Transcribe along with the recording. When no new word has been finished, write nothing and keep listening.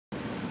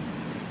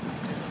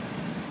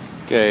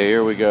Okay,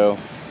 here we go.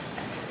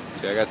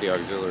 See, I got the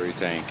auxiliary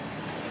tank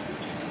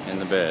in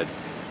the bed.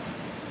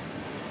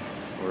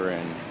 We're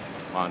in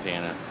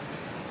Montana,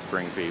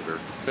 spring fever.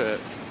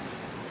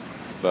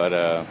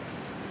 But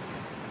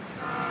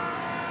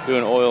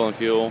doing oil and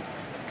fuel.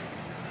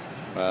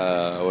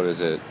 What is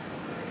it?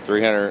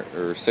 300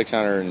 or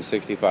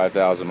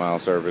 665,000 mile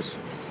service.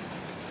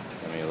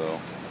 Got me a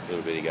little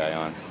bitty guy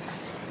on.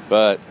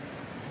 But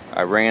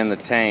I ran the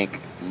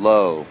tank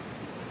low,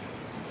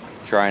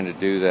 trying to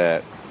do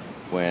that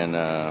when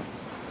I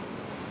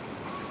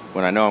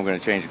know I'm going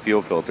to change the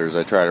fuel filters.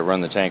 I try to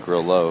run the tank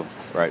real low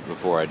right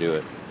before I do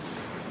it.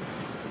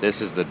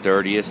 This is the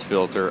dirtiest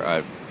filter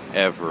I've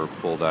ever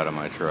pulled out of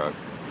my truck.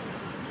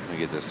 Let me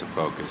get this to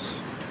focus.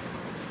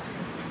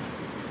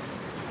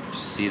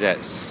 See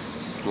that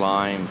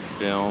slime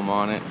film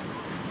on it?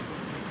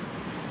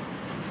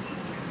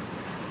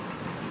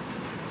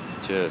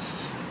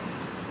 Just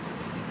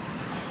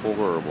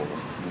horrible,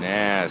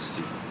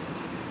 nasty.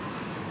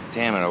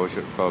 Damn it, I wish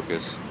it would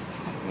focus.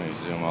 Let me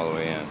zoom all the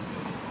way in.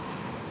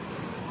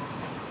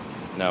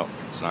 No,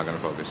 it's not going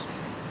to focus.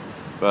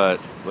 But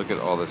look at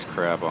all this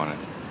crap on it.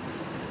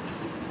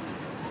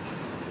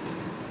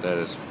 That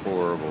is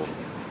horrible.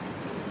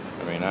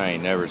 I mean, I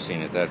ain't never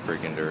seen it that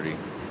freaking dirty.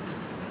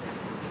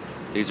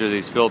 These are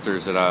these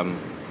filters that I'm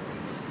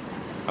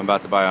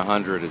about to buy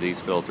 100 of these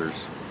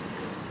filters.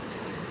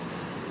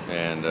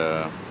 And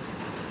I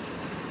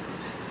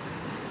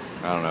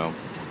don't know,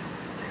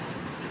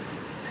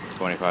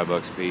 25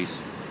 bucks a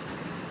piece.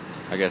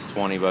 I guess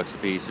 20 bucks a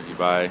piece if you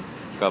buy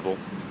a couple.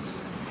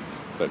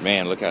 But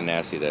man, look how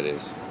nasty that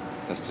is.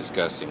 That's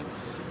disgusting.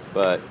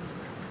 But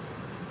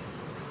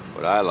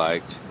what I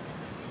liked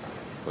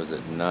was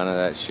that none of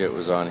that shit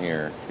was on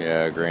here.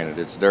 Yeah, granted,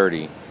 it's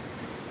dirty.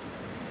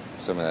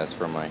 Some of that's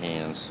from my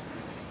hands.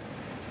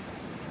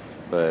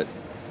 But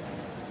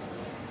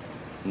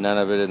none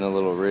of it in the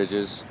little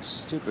ridges.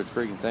 Stupid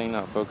freaking thing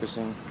not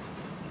focusing.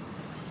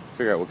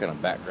 Figure out what kind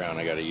of background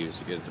I gotta use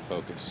to get it to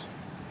focus.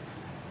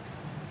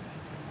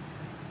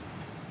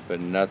 But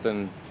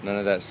nothing, none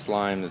of that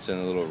slime that's in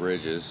the little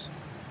ridges.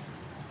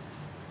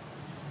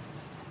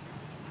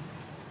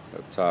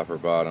 Up top or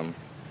bottom.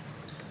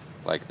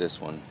 Like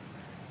this one.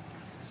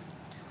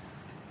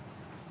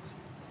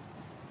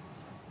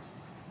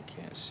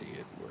 Can't see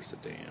it worth a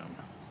damn.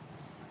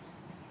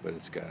 But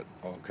it's got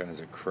all kinds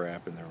of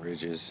crap in the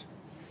ridges.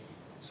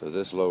 So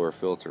this lower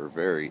filter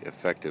very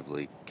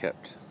effectively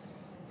kept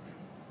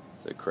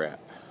the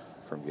crap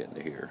from getting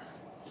to here.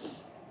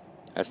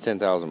 That's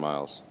 10,000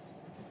 miles.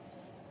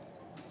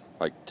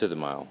 Like to the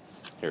mile.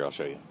 Here, I'll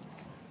show you.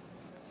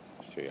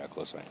 Show you how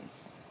close I am.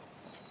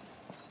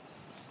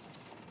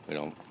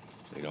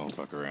 We don't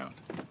fuck around.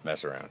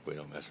 Mess around. We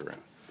don't mess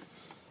around.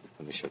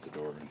 Let me shut the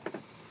door.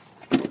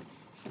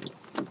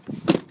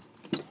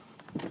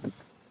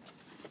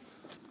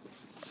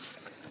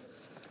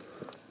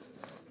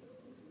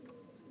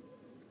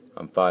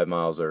 I'm 5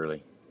 miles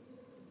early.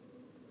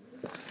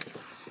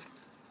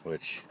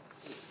 Which,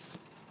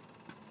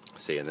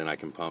 see, and then I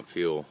can pump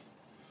fuel.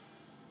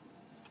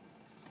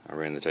 I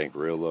ran the tank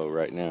real low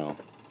right now.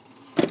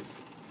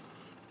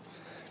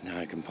 Now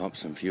I can pump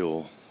some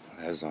fuel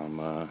as I'm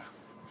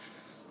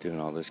doing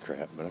all this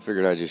crap. But I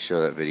figured I'd just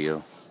show that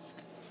video.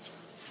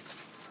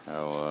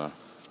 How,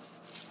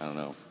 I don't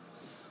know,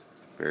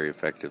 very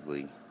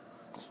effectively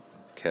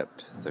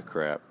kept the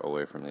crap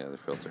away from the other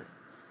filter.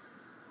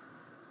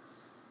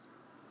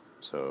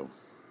 So,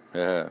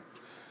 yeah,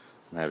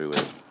 I'm happy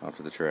with it. Off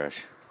to the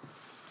trash.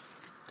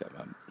 Got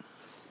my...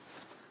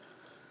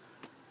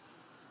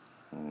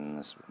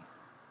 And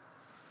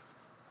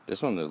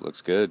this one that looks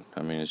good.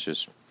 I mean, it's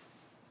just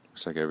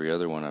looks like every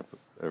other one I've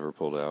ever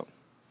pulled out.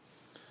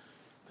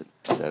 But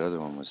that other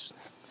one was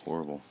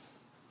horrible.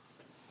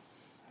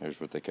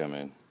 Here's what they come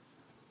in.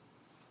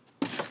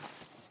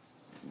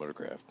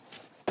 Watercraft.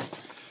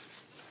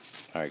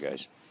 Alright,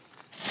 guys.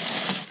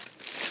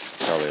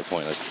 Probably a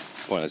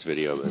pointless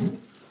video, but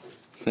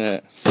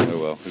oh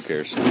well, who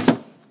cares?